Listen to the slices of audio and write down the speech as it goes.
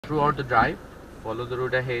throughout the drive, follow the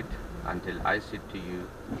road ahead until I say to you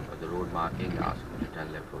or the road marking asks you to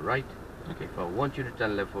turn left or right. Okay, if I want you to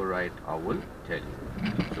turn left or right, I will tell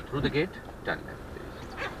you. So through the gate, turn left,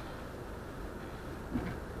 please.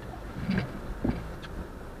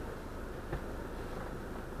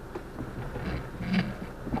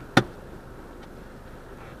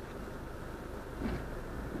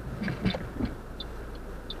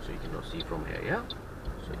 So you can now see from here, yeah?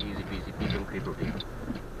 So easy peasy, peep and creep routine.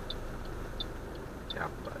 Yeah,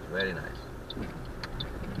 very nice.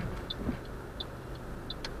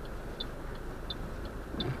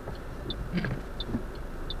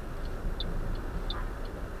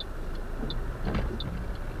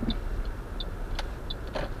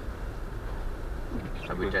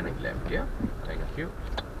 So we're turning left, yeah? Thank you.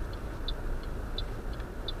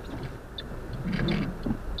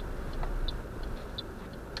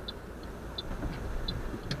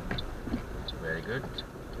 Very good.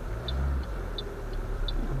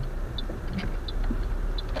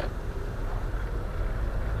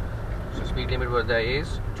 So speed limit where there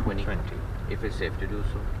is 20, if it's safe to do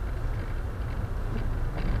so.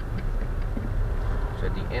 So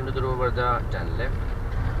at the end of the road where the turn left.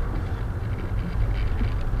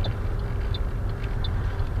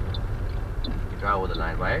 You drive over the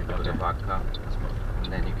line, right? To the park car.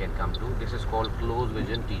 And then you can come to, this is called close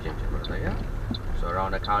vision T junction, brother, yeah? So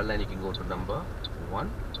around a car line you can go to number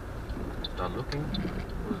 1. Start looking.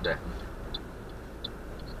 Who's there?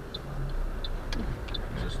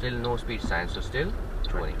 So still no speed sign, so still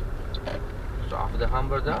 20. So after the hump,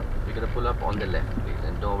 brother, we're gonna pull up on the left, please,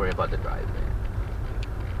 and don't worry about the drive there.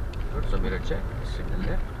 Good, so mirror check, signal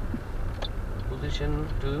left. Position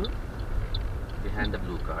to behind the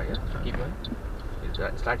blue car, yeah? So keep going.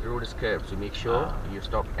 It's like the road is curved, so make sure you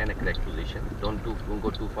stop in a correct position. Don't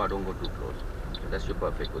go too far, don't go too close. So that's your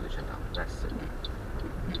perfect position now. That's it.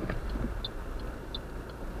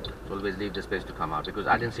 So always leave the space to come out, because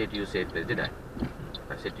I didn't say to you safe place, did I?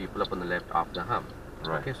 I said to you pull up on the left after the hump.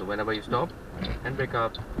 Right. Okay, so whenever you stop, handbrake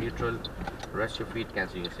up, neutral, rest your feet,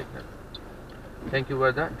 cancelling your signal. Thank you,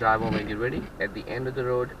 Varda. Drive on when you're ready. At the end of the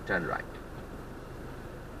road, turn right.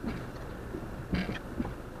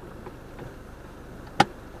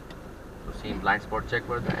 So same blind spot check,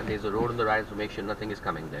 Varda, and there's a road on the right, so make sure nothing is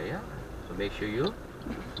coming there, yeah? So make sure you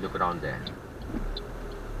look around there.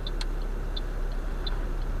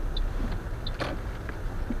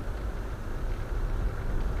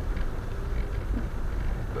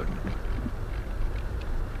 Good.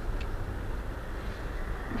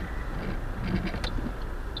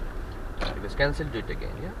 If it's cancelled, do it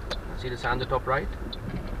again, yeah? See the sign on the top right?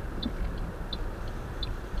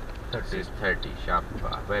 30, sharp,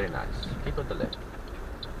 very nice. Keep on the left.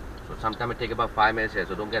 So sometimes it takes about 5 minutes here,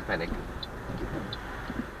 so don't get panicked.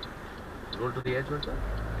 Roll to the edge, Varda.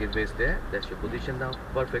 Give base there. That's your position now.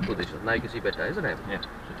 Perfect position. Now you can see better, isn't it? Yeah.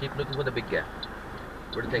 So keep looking for the big gap.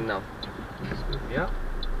 What do you think now? Yeah.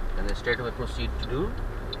 And then straight away proceed to do.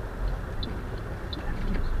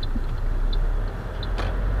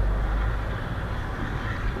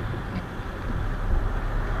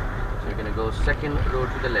 So you're gonna go second road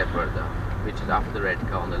to the left, Varda, which is after the red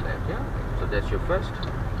car on the left. Yeah. So that's your first.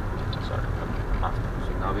 Sorry.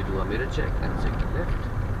 So now we do a mirror check and signal left.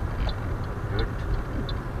 Good.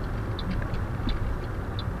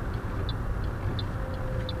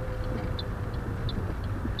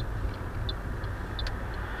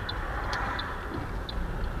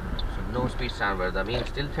 So no speed sign, Varda. Means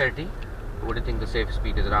still 30. What do you think the safe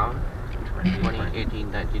speed is around? 20,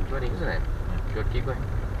 18, 19, 20, isn't it? Good, keep going.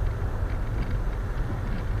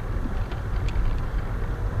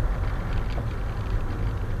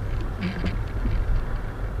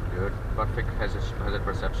 Good, perfect hazard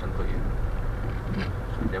perception for you.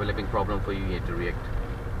 So developing problem for you, you have to react.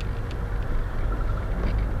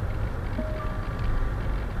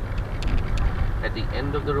 At the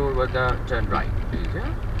end of the road, Varda, turn right, please,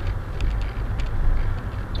 yeah?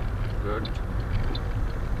 Good.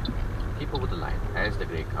 Keep over the line as the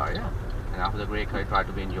grey car, yeah? And after the grey car, try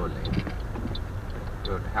to be in your lane.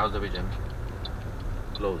 Good. How's the vision?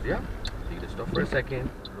 Close, yeah? So you can stop for a second,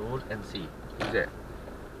 roll and see. Is there?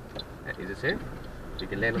 Is it safe? So you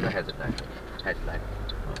can land on the hazard line. Hatch line.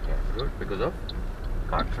 Okay, good. Because of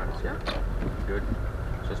car trans, yeah? Good.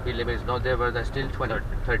 So speed limit is not there, but there's still 20,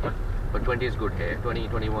 30. But 20 is good here. 20,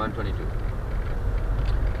 21, 22.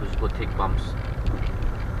 Just go thick bumps. So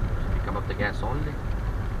if you come up the gas only,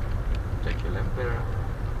 check your left mirror.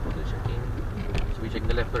 Position in. So we check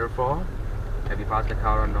the left mirror for, have you passed the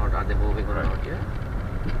car or not? Are they moving or not? Yeah?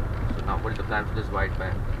 So now what is the plan for this white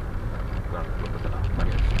van?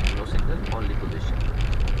 Yes. No signal, only position.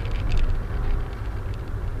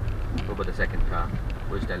 What about the second car?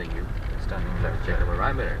 Who is telling you? Standing left. Check our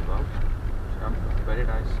right mirror. Well, very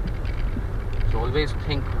nice. So always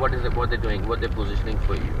think what they're doing, what they're positioning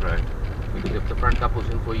for you. Right. Because if the front car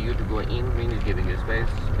positioning for you to go in, means is giving you space.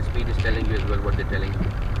 The speed is telling you as well what they're telling you.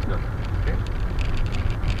 Yeah. Okay.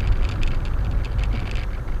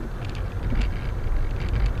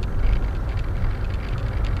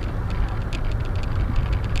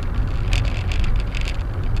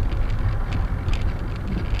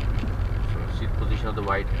 So see the position of the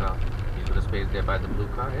white car. You got the space there by the blue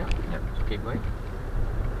car, yeah? Yeah. So keep going.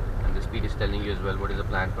 And the speed is telling you as well what is the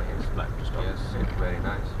plan for him. Plan to stop. Yes, it's very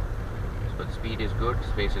nice. So the speed is good,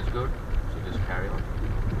 space is good. So just carry on.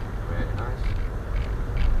 Very nice.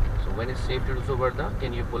 So when it's safe to do so, Varda,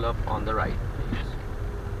 can you pull up on the right, please?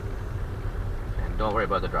 And don't worry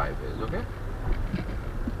about the driveways, okay?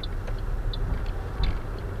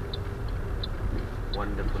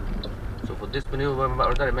 Wonderful. So for this maneuver,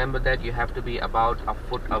 Varda, remember that you have to be about a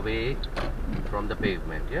foot away from the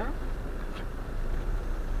pavement, yeah?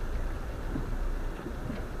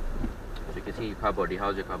 So you can see your car body.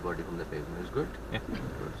 How's your car body from the pavement? Is good? Yeah.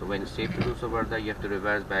 Good. So when it's safe to do so, Varda, you have to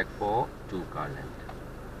reverse back for 2 car length.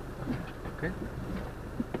 Okay?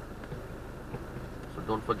 So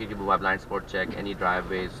don't forget you do a blind spot check. Any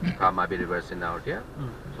driveways, the car might be reversing out, yeah?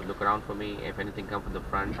 So look around for me. If anything comes from the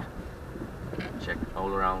front, check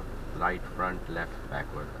all around. Right, front, left,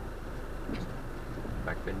 backward.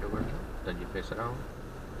 Back window, Varda. Then you face around.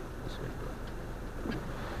 This window.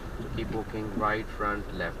 So keep walking. Right,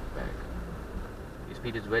 front, left, back. The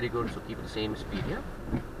speed is very good, so keep the same speed, yeah?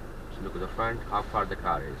 So look at the front, how far the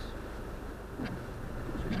car is.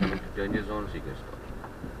 So it's coming to danger zone, so you can stop.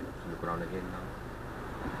 So look around again now.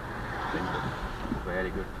 Window. Very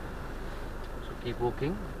good. So keep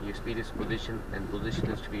walking. Your speed is position, and position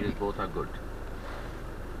and speed is both are good.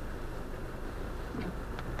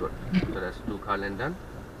 Good. So that's 2 car length done.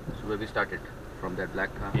 So where we started? From that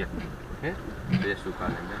black car? Yeah. Okay? So that's 2 car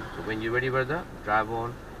length done. So when you're ready, Varda, drive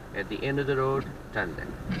on. At the end of the road, turn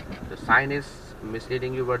left. The sign is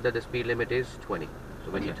misleading you, Varda, the speed limit is 20.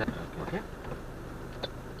 So when you turn, okay?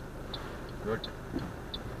 Good.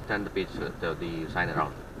 Turn the page, the sign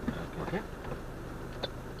around. Okay?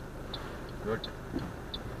 Good.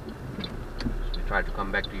 So you try to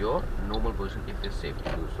come back to your normal position if it's safe to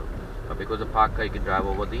do so. But because of park car, you can drive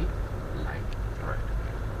over the line. Right.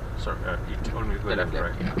 Sorry, you told me to go The left,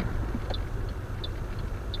 right? yeah.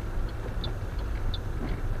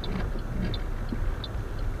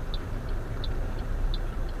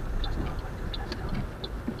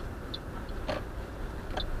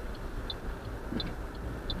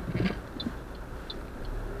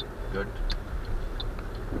 Good.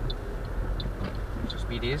 So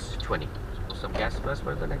speed is 20. So put some gas first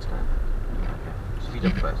for the next time. Okay. Speed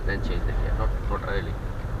up first, then change the gear. Not early.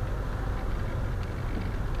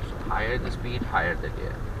 So higher the speed, higher the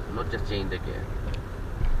gear. Not just change the gear.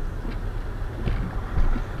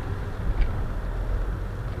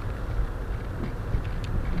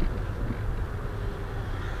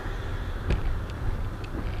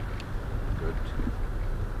 Good.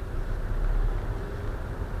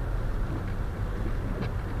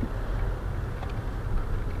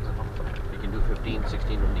 You can do 15,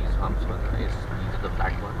 16 on these humps, but these are the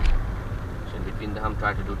flat ones. So in between the hump,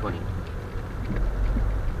 try to do 20.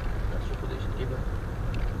 That's your position. Keep it.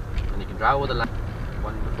 And you can drive over the line.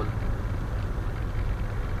 Wonderful.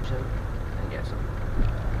 And gas up.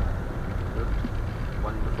 Good.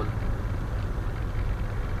 Wonderful.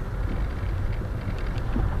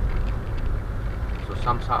 So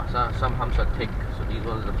some humps are thick. So these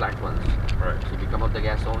ones are the flat ones. Right. So if you come up the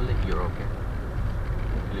gas only, you're okay.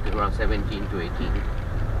 You look at around 17 to 18.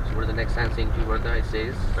 So what is the next sign saying to you, Varda? It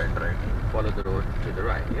says Bend right. follow the road to the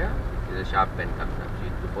right, yeah? There's a sharp bend coming up. So you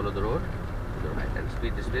have to follow the road to the right. And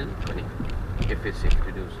speed is still 20, if it's safe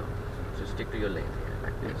to do so. So stick to your lane here,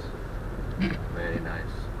 like this. Very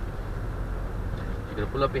nice. You're going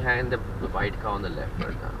to pull up behind the white car on the left,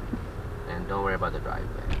 Varda. And don't worry about the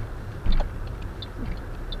driveway.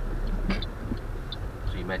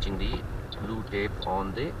 So you're matching the blue tape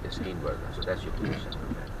on the screen, Varda. So that's your position.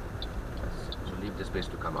 Okay. So leave the space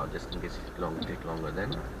to come out, just in case it take longer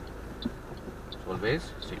then. So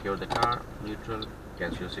always secure the car, neutral,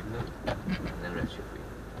 cancel your signal, and then rest your feet.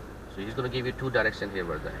 So he's going to give you 2 directions here,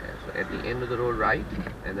 Varda. So at the end of the road, right,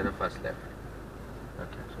 and then a first left.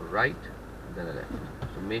 Okay. So right, then a left.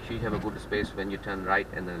 So make sure you have a good space when you turn right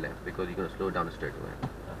and then left, because you're going to slow down the straight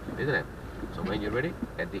away. Isn't it? So when you're ready,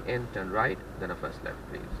 at the end, turn right, then a first left,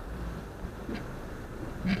 please.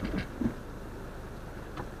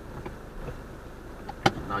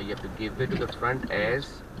 Now you have to give way to the front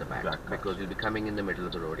as the back, Back cars. because you'll be coming in the middle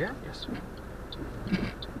of the road, yeah? Yes.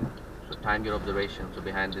 So time your observation. So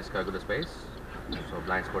behind this car, go to space. So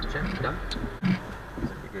blind spot check, done.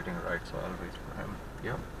 He's indicating right, so I'll wait for him.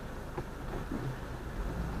 Yeah.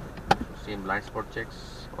 So same blind spot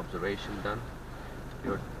checks, observation done.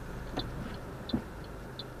 Good.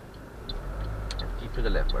 And keep to the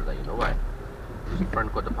left further, you know why? Because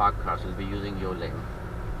front got the parked cars will be using your lane.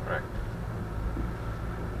 Right.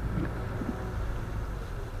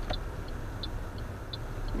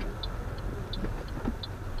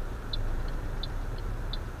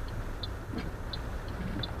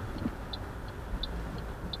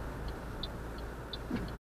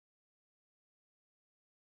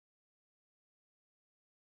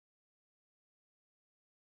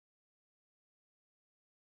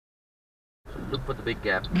 So look for the big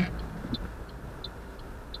gap.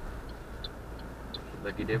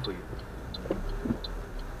 Lucky day for you.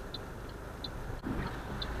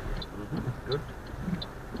 Good.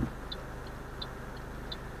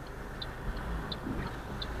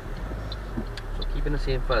 So keep in the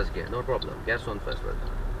same first gear, no problem. Gas on first, brother.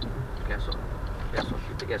 Gas on. Gas on.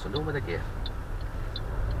 Keep the gas on. Don't move the gear.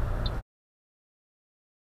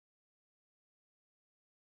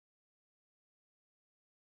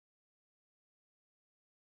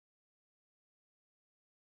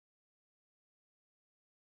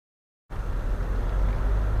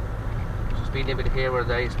 So speed limit here where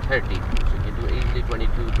there is 30. So you can do easily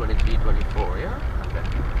 22, 23, 24, yeah? Okay.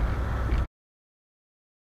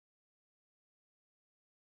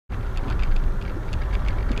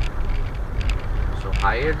 So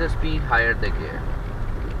higher the speed, higher the gear.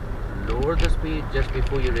 Lower the speed just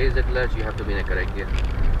before you raise the clutch, you have to be in a correct gear.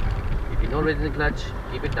 If you're not raising the clutch,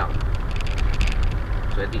 keep it down.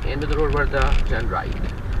 So at the end of the road, Varda, turn right.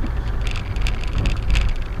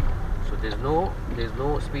 So there's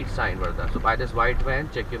no speed sign, Varda. So by this white van,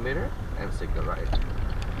 check your mirror and signal right.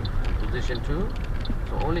 Position 2.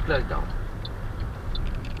 So only clutch down.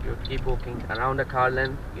 You keep walking around the car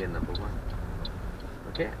length, gear number 1.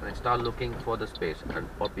 Okay, and start looking for the space and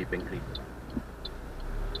or peeping creep.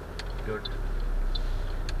 Good.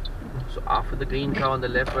 So after the green car on the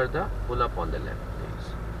left, Varda, pull up on the left,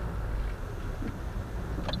 please.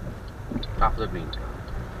 After the green car.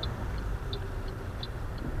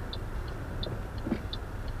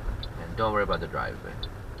 And don't worry about the driveway.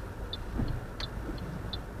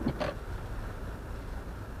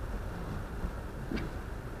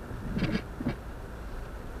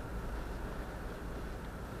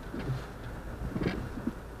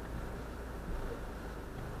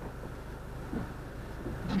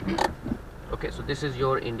 Okay, so this is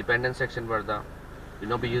your independent section, Varda. You'll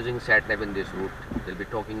not be using sat nav in this route. They'll be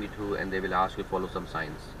talking you through and they will ask you to follow some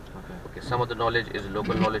signs. Okay, some of the knowledge is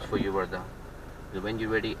local knowledge for you, Varda. So when you're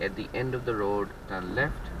ready, at the end of the road, turn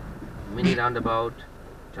left, mini roundabout,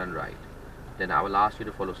 turn right. Then I will ask you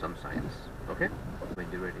to follow some signs. Okay? When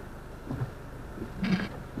you're ready.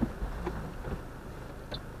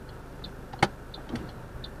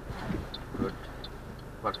 Good.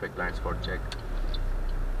 Perfect blind spot check.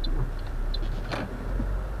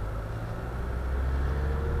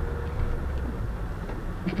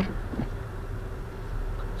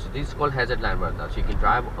 So this is called hazard line, Varda. So you can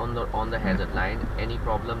drive on the hazard line. Any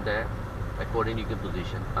problem there, according to your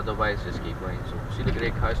position. Otherwise, just keep going. So see the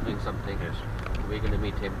grey car is doing something. Yes. We're going to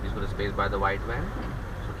meet him. He's got a space by the white van.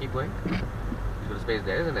 So keep going. He's got a space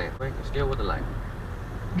there, isn't it? Going. Stay over the line.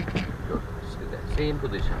 Good. Stay there. Same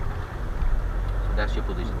position. So that's your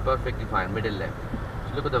position. Perfectly fine. Middle left.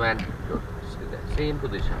 So look at the van. Good. Stay there. Same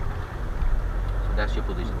position. So that's your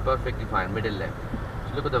position. Perfectly fine. Middle left.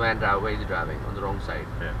 So look at the van driver. Where is he driving? On the wrong side.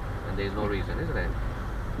 Yeah. And there is no reason, isn't it?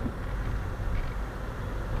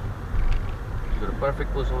 You got a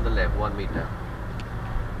perfect position on the left, 1 meter.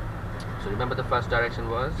 So remember the first direction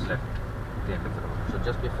was Left. The end of the road. so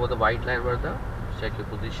just before the white line, Varda, check your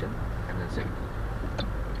position and then signal.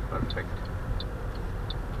 Perfect.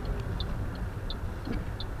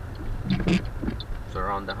 So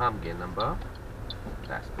around the hump, gear number.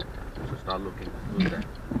 That's better. So start looking. Who's there?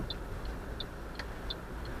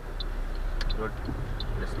 Good.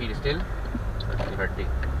 The speed is still 30.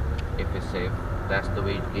 If it's safe, that's the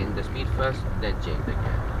way you gain the speed first, then change the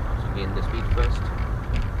gear. So gain the speed first.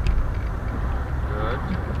 Good.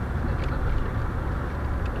 And then number 3.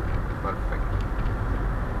 Perfect.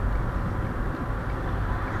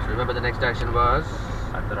 So remember the next direction was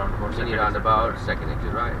At the roundabout. mini second roundabout, exit. second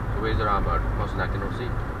exit right. So where's the roundabout? Most I cannot see.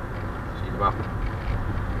 She's about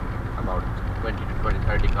 20 to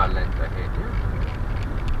 30 car length ahead.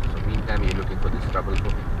 Yeah? So meantime you're looking for this trouble for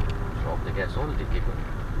me. So off the gas only, keep it.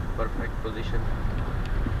 Perfect position.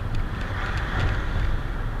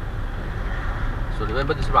 So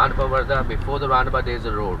remember this roundabout, Varda, before the roundabout there is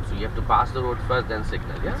a road. So you have to pass the road first, then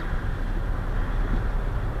signal, yeah?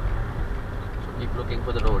 So keep looking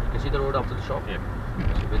for the road. You can see the road after the shop? Yeah.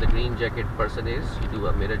 So where the green jacket person is, you do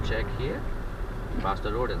a mirror check here, pass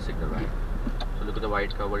the road and signal right. So look at the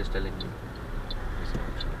white car, what is telling you.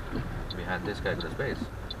 Behind this guy, got a space.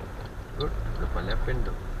 Good. Look my left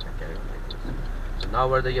window. And carry on like this. So now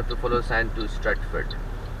Varda, you have to follow the sign to Stratford.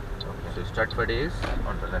 Okay. So Stratford is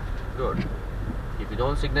On the left. good. If you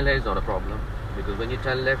don't signal here, it's not a problem. Because when you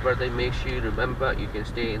turn left, Varda, make sure you remember you can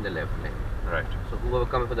stay in the left lane. Right. So whoever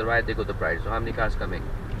coming for the right, they go to the right. So how many cars coming?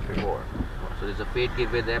 4. So there's a fade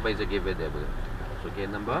giveaway there, but there's a giveaway there. So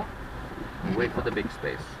gate number, wait for the big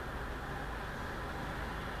space.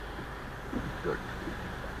 Good.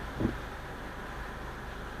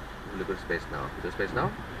 Look at the space now. Look at the space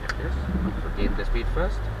now? Yes. So gain the speed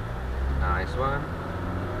first. Nice one.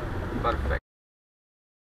 Perfect.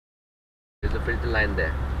 There's a filter line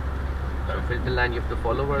there. So filter line you have to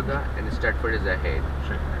follow Varda, and Stratford is ahead.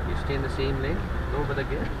 Straight. You stay in the same lane, go over the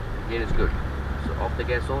gear. Gear is good. So off the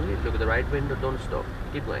gas only, look at the right window, don't stop.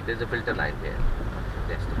 Keep going. There's a filter line here.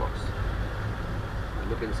 That's the box.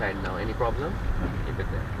 Look inside now. Any problem? Keep it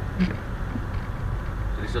there.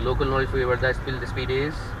 So this is a local knowledge for you where the speed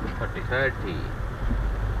is 30. 30.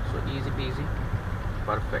 So easy peasy.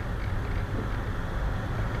 Perfect.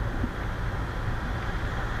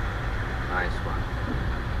 Nice one.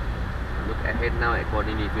 Look ahead now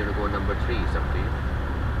accordingly if you want to go number 3, it's up to you.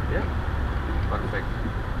 Yeah? Perfect.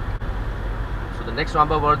 So the next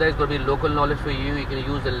roundabout Varda is going to be local knowledge for you. You can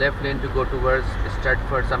use the left lane to go towards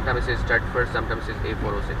Stratford. Sometimes it says Stratford, sometimes it says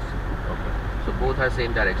A406. Okay. So both are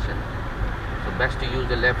same direction. So best to use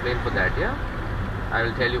the left lane for that, yeah? I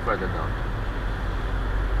will tell you further down.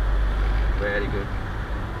 Very good.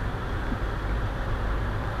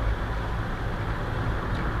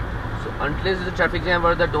 So unless there's a traffic jam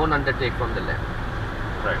Varda, don't undertake from the left.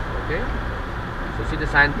 Right. Okay? So see the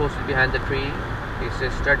sign posted behind the tree. It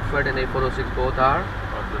says Stratford and A406 both are On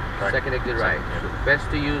the right. second exit right. Yeah. So best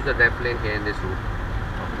to use the left lane here in this route.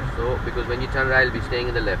 Okay. So because when you turn right, you'll be staying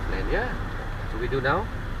in the left lane. Yeah. So we do now.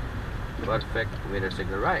 Perfect. Mirror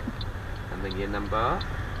signal right. And then gear number.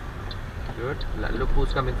 Good. Look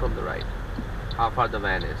who's coming from the right. How far the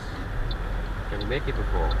van is. Can you make it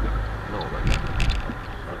before? No one.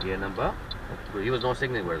 So gear number. He was no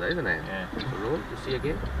signaling word, isn't it? Yeah. So roll. You see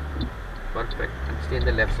again. Perfect. And stay in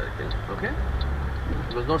the left circle. Okay.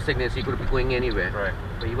 There was no signal, so he could be going anywhere. Right.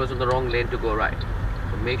 But he was on the wrong lane to go right.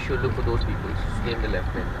 So make sure look for those people. Stay in the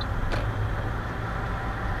left lane now.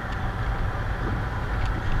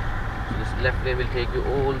 So this left lane will take you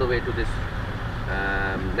all the way to this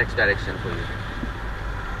next direction for you.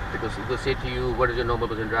 Because it will say to you, what is your normal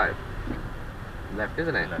person drive? Left,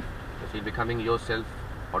 isn't it? Left. So you'll be coming yourself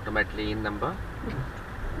automatically in number.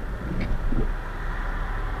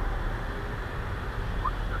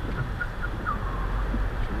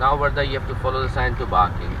 Now Varda, you have to follow the sign to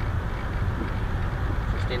barking.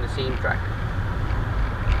 So stay in the same track.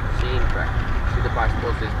 Same track. See the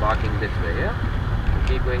passport says barking this way, yeah?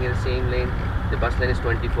 So keep going in the same lane. The bus lane is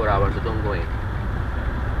 24 hours, so don't go in.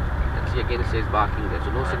 And see again it says barking there. So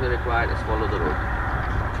no signal required, just follow the road.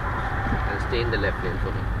 And stay in the left lane for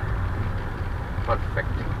me. Perfect.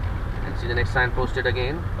 And see the next sign posted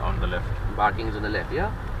again. On the left. Barking is on the left,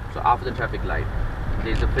 yeah? So after the traffic light,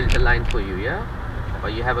 there is a filter line for you, yeah?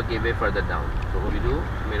 But you have a giveaway further down. So what we do,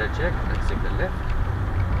 mirror check and signal left.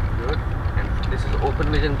 Good. And this is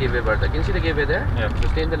open vision giveaway Varda. Can you see the giveaway there? Yeah. So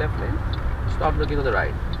stay in the left lane. Stop looking on the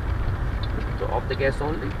right. So off the gas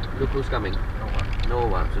only. Look who's coming. No one. No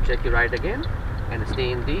one. So check your right again and stay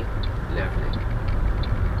in the left lane.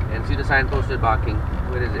 And see the sign posted barking.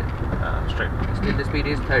 Where is it? Straight. Still the speed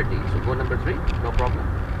is 30. So go number 3. No problem.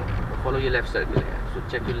 So follow your left circle here. So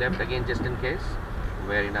check your left again just in case.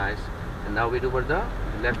 Very nice. And now we do for the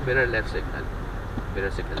left mirror, left signal.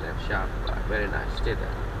 Mirror signal left, sharp. Very nice. Stay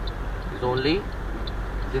there. It's only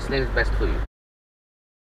this lane is best for you.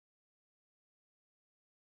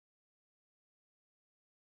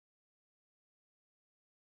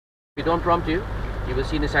 If you don't prompt you, you will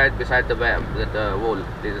see inside beside the wall.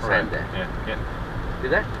 There's a sign there. Yeah. Yeah. See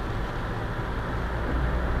that?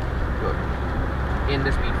 Good. In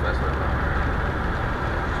the speed first.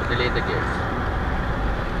 So delay the gears.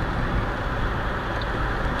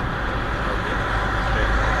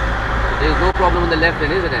 There is no problem in the left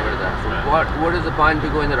lane, isn't it, Mirza? So what is the point to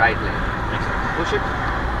go in the right lane? Push it,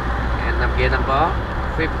 and now gear number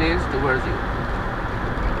 50 is towards you.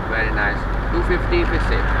 Very nice. 250 if it's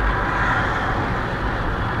safe.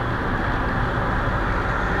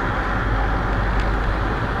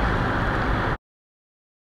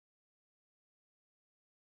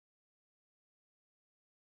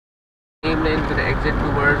 same lane to the exit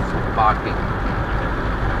towards parking.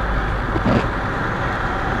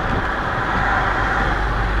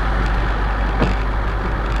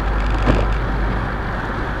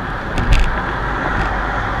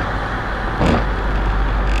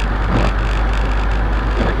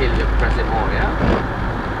 The hill, you press it more, yeah?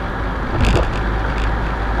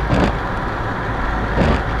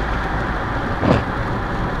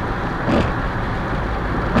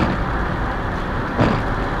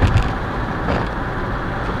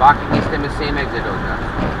 Parking is the same exit on that.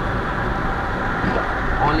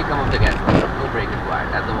 Only come off the gas, no brake required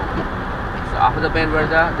at the moment. So after the bend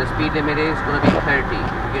the speed limit is going to be 30,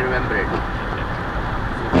 you can remember it.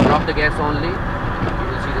 So if you drop the gas only, you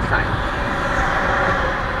will see the sign.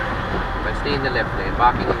 If I stay in the left lane,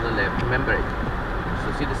 parking on the left, remember it.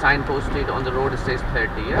 So see the sign posted on the road, it says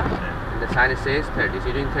 30, yeah? And the sign it says 30. So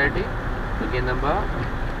you're doing 30, so get number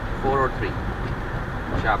 4 or 3.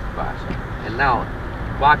 Sharp pass. And now,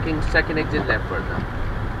 parking second exit left further.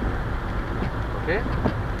 Okay?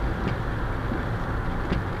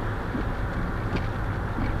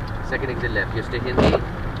 Second exit left. You stay in the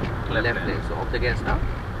left lane. So off the gas now.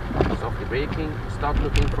 Softly braking. Start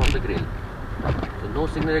looking from the grill. So no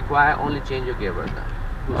signal required. Only change your gear further.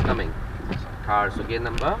 Who's coming? Car. So gear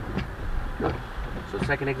number. Good. So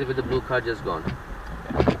second exit with the blue car just gone.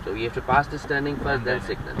 So we have to pass this turning first, then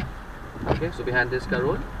signal. Okay, so behind this car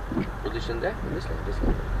roll, position there, in this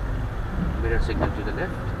lane, mirror signal to the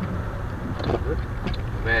left. Good,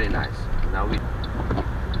 very nice. Now we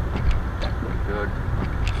good.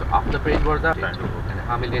 So after the parade border, and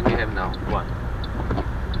how many lane we have now? 1.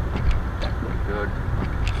 Good.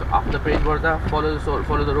 So after the parade border, follow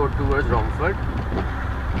the road towards Romford,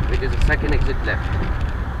 which is the second exit left.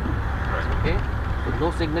 Right. Okay. So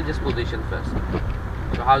no signal, just position first.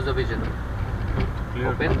 So how's the vision? Clear.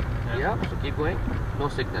 Open. Yeah, so keep going, no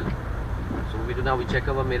signal. So we do now, we check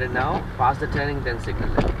our mirror now, pass the turning, then signal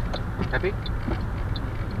left. Happy?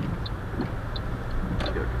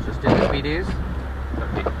 Good. So still the speed is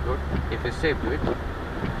 30. Good. If it's safe, do it.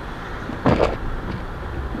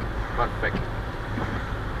 Perfect.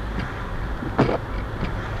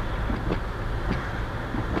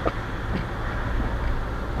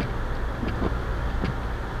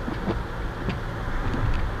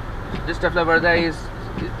 So this stuff over is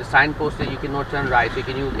the sign posted, you cannot turn right, so you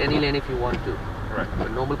can use any lane if you want to. Right.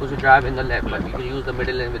 But normal person drive in the left, but you can use the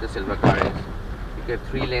middle lane with the silver car is. You can have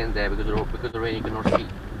 3 lanes there because of the rain you cannot see.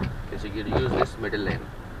 Okay, so you can use this middle lane.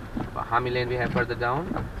 But how many lane we have further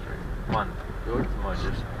down? 1. Good.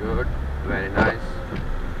 Merges. Good. Very nice.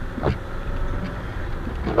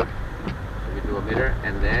 Good. So we do a mirror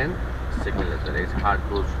and then signal as well. It's hard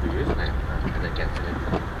close to use now and then cancel it.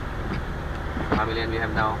 How many lane we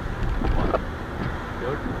have now? 1.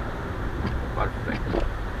 Good. Perfect.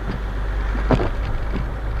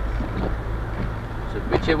 So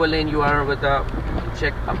whichever lane you are with the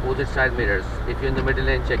check opposite side mirrors. If you're in the middle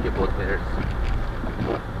lane, check your both mirrors.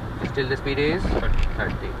 So still the speed is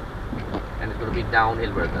 30. And it's going to be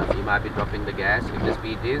downhill further. So you might be dropping the gas if the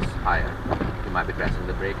speed is higher. You might be pressing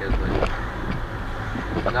the brake as well.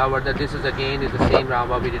 Now what this is again is the same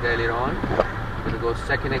roundabout we did earlier on. We're going to go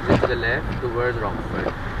second exit to the left towards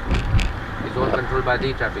Romford. It's all controlled by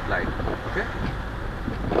the traffic light. Okay?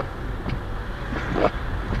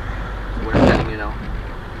 So what I'm telling you now.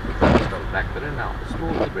 Stop back pedal now.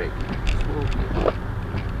 Smoothly brake. Smoothly.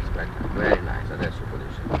 Very nice. So that's your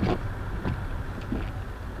position.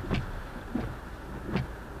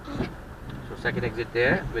 So second exit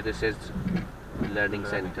there where this says learning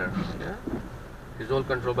center. Yeah? It's all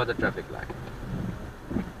controlled by the traffic light.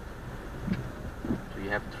 So you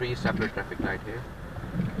have 3 separate traffic lights here.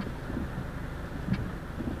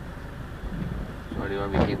 So earlier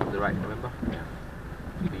on we came from the right, remember? Yeah.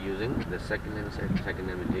 You'll be using the second lane, second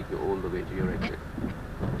lane will take you all the way to your exit.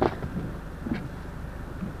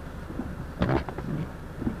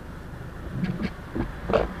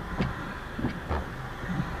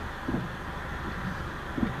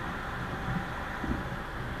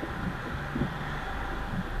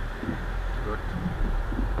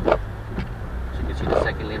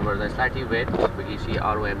 Slightly wet, but you see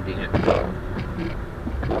ROMD. Yeah.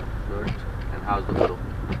 Good. And how's the flow?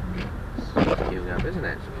 Keep up, isn't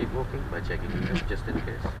it? So keep walking by checking it just in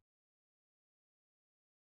case.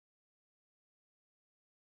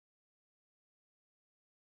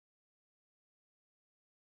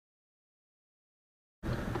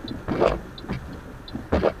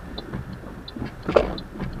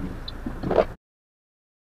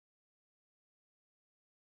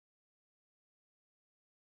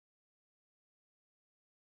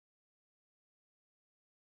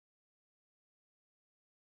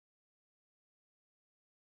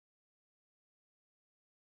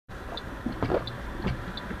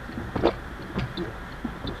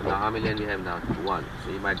 how many lane we have now? 1.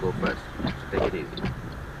 So you might go first. So take it easy.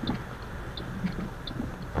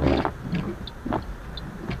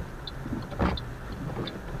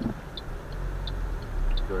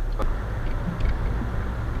 Good.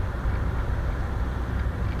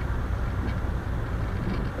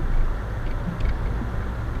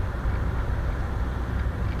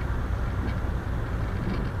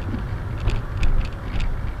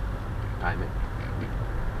 Time it.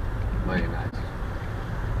 Very nice.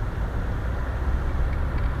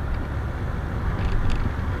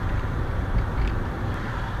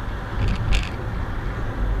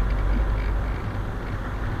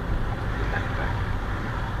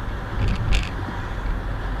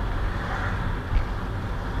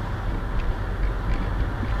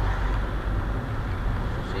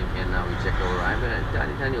 Same here now. We check our alignment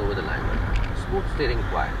and tiny over the line. Smooth steering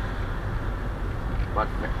required.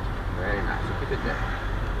 Perfect. Very nice. So keep it there.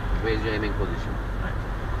 Where is your aiming position? Right.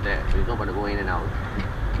 There. So you don't want to go in and out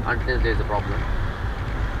until there is a problem.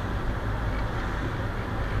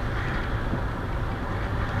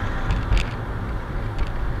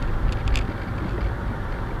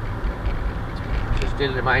 So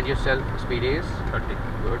still remind yourself speed is 30.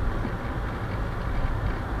 good.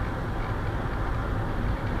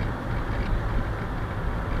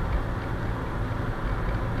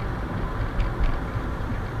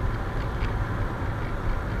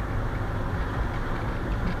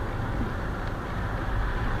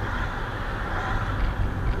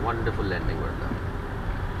 Wonderful landing, Varda.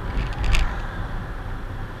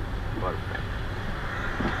 Perfect.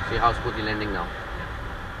 See how smooth you're landing now.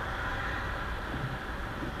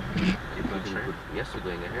 Keep going straight. Good. Yes, you're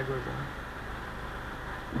going ahead, Varda.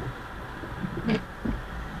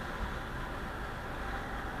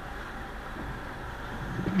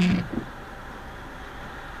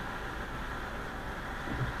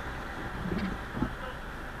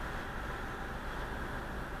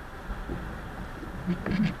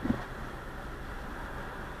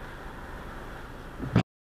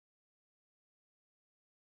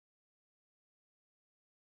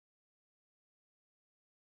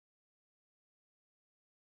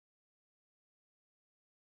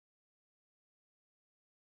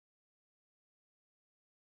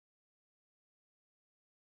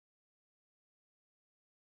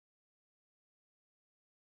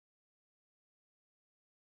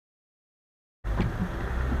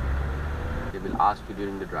 They will ask you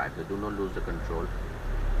during the drive, so do not lose the control.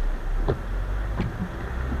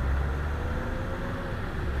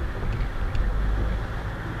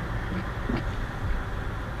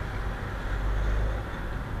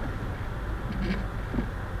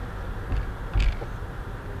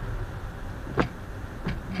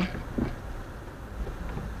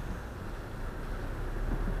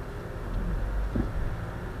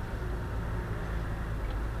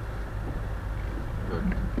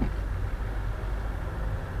 Good.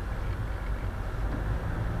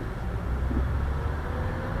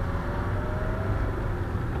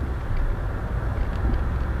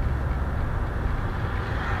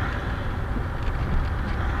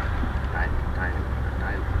 Time.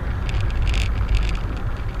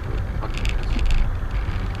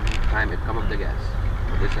 Time it, come up the gas.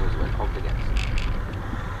 This time as well, off the gas.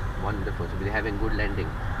 Wonderful. So we're having good landing.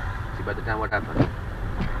 See by the time what happened?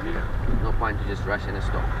 Yeah. No point to just rush and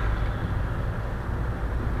stop.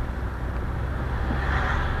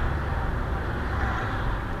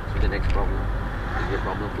 So the next problem is the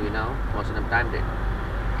problem for you now. Most of them timed it.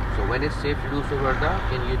 So when it's safe to do so, Varda,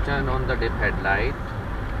 can you turn on the dip headlight?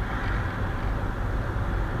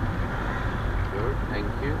 Good, thank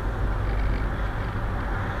you.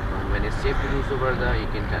 And when it's safe to do so, Varda, you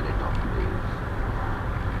can turn it off, please.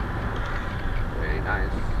 Very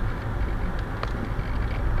nice.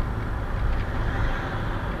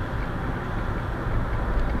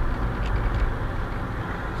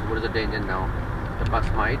 So what is the danger now? The bus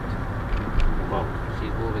might. Wow.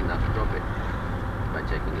 She's moving now, so drop it by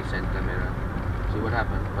checking the center mirror. See what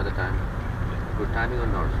happened by the time. Good timing or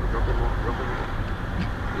not? So drop it more, drop it more.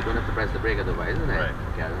 You don't have to press the brake otherwise, isn't it? Right.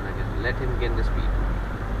 Carry on again. Let him gain the speed.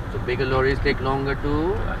 So bigger lorries take longer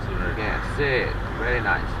to Accelerate. gas it. Very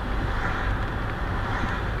nice.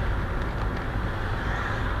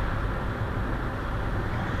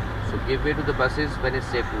 So give way to the buses when it's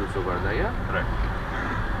safe to do so, Varda, yeah? Right.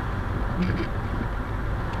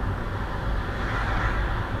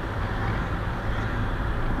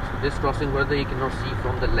 This crossing, Varda, you cannot see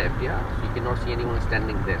from the left, yeah? So you cannot see anyone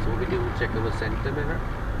standing there. So what we do, we check our center mirror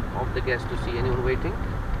off the gas to see anyone waiting.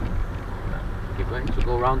 Keep going. So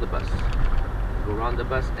go around the bus. Go around the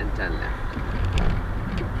bus and turn left.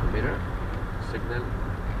 So mirror, signal,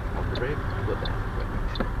 off the brake, go there.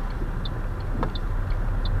 Good.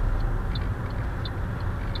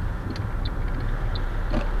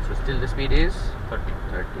 Still the speed is 30.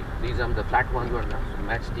 30. These are the flat ones were now. So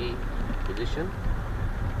match the position.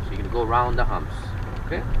 So you can go around the humps.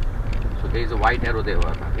 Okay. So there is a white arrow there,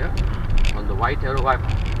 yeah. On the white arrow,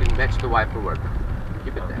 you can match the wiper work.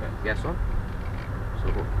 Keep it there. Yes, on. So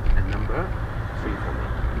and number 3 for me.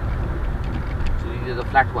 So these are the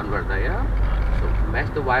flat one, yeah. So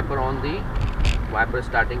match the wiper on the wiper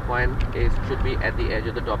starting point should be at the edge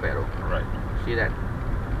of the top arrow. Right. See that?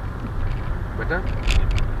 Better?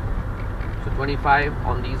 So 25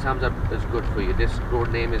 on these humps is good for you. This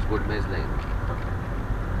road name is Goodmayes Lane.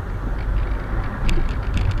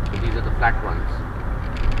 So these are the flat ones.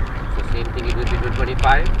 So same thing you do between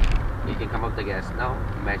 25. You can come up the gas now.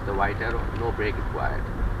 Match the white arrow. No brake required.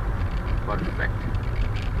 Perfect.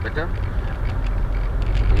 Better?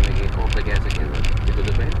 And again, off the gas again. Into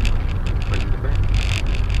the bend. Front in the bend.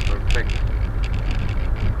 Perfect.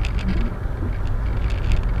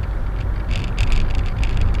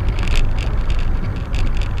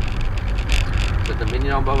 So the mini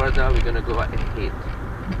roundabout, we're gonna go ahead.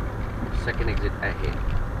 Second exit ahead.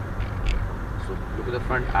 So look at the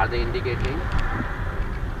front. Are they indicating?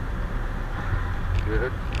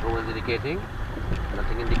 Good. No one's indicating.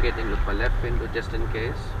 Nothing indicating. Look for left window just in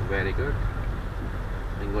case. Very good.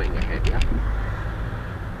 And going ahead, yeah.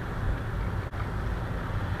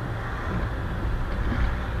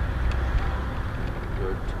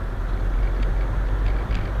 Good.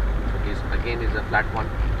 So this again is a flat one.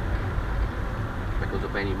 Because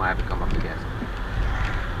of any, you might have to come up the gas.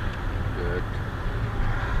 Good.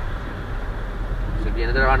 So the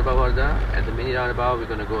another roundabout at the mini roundabout, we're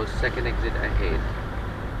gonna go second exit ahead.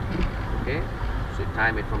 Okay. So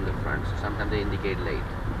time it from the front. So sometimes they indicate late.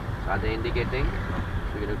 So are they indicating?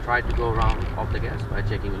 So we're gonna try to go around off the gas by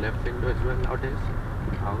checking the left window as well nowadays.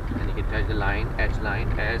 Out, and you can touch the line, edge line,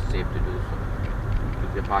 as safe to do so.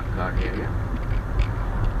 With your parked car here, yeah.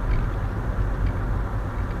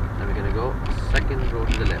 Now we're gonna go second row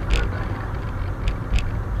to the left.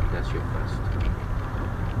 That's your first.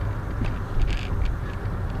 So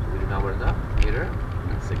we do now the mirror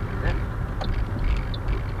and signal left.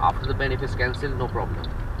 After the bend, if it's cancelled, no problem.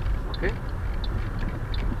 Okay.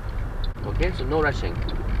 Okay. So no rushing.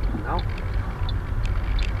 Now.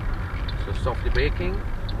 So softly braking,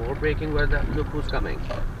 more braking. Where the look who's coming.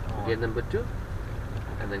 Gear number 2,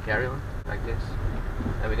 and then carry on like this.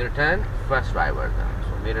 And we're gonna turn first driver.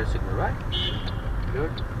 So mirror signal right.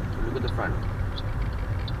 Good. So look at the front.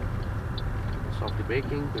 Softly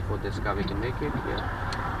braking before this car we can make it.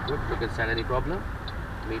 Yeah. Good. Look inside. Any problem?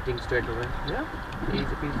 Meeting straight away. Yeah.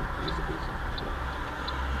 Easy peasy. Easy peasy.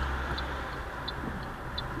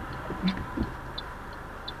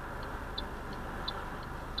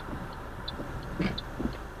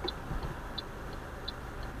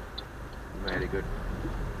 Very good.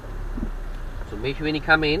 So make sure when you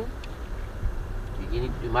come in,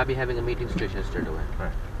 you might be having a meeting station straight away.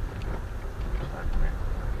 Right.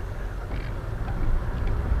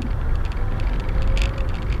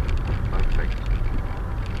 Perfect.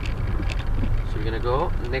 So we're gonna go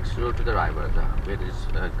next road to the right, where this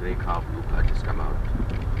grey car, blue car just come out.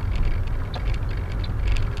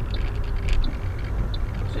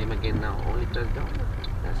 So same again now. Only press down.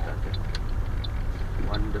 That's started.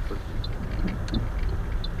 Wonderful.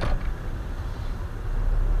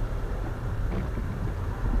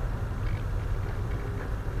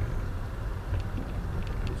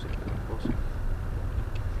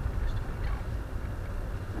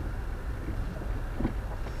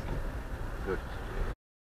 Good.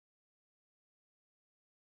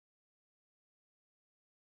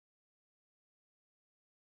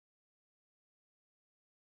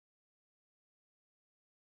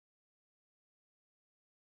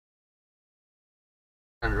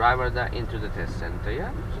 And driver into the test center,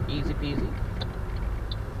 yeah? So easy peasy.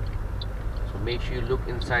 So make sure you look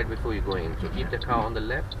inside before you go in. So keep the car on the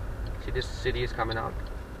left. See this city is coming out.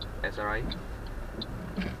 SRI.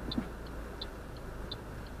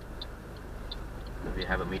 So we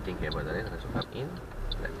have a meeting here, by the way. So come in,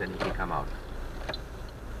 then he can come out.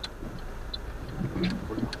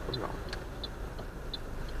 Pull round.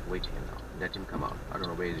 Wait here now. Let him come out. I don't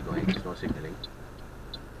know where he's going. There's no signaling.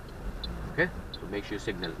 Okay, so make sure you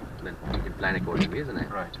signal, then you can plan accordingly, isn't it?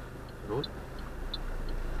 Right. Road.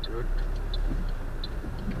 Good.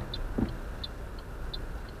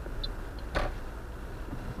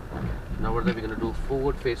 Now what are we going to do?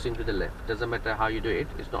 Forward facing to the left. Doesn't matter how you do it,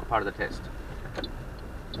 it's not part of the test.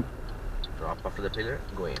 Drop after the pillar,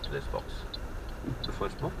 go into this box. The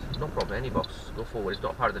first box? No problem, any box. Go forward, it's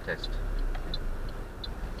not part of the test.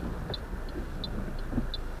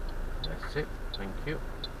 That's it. Thank you.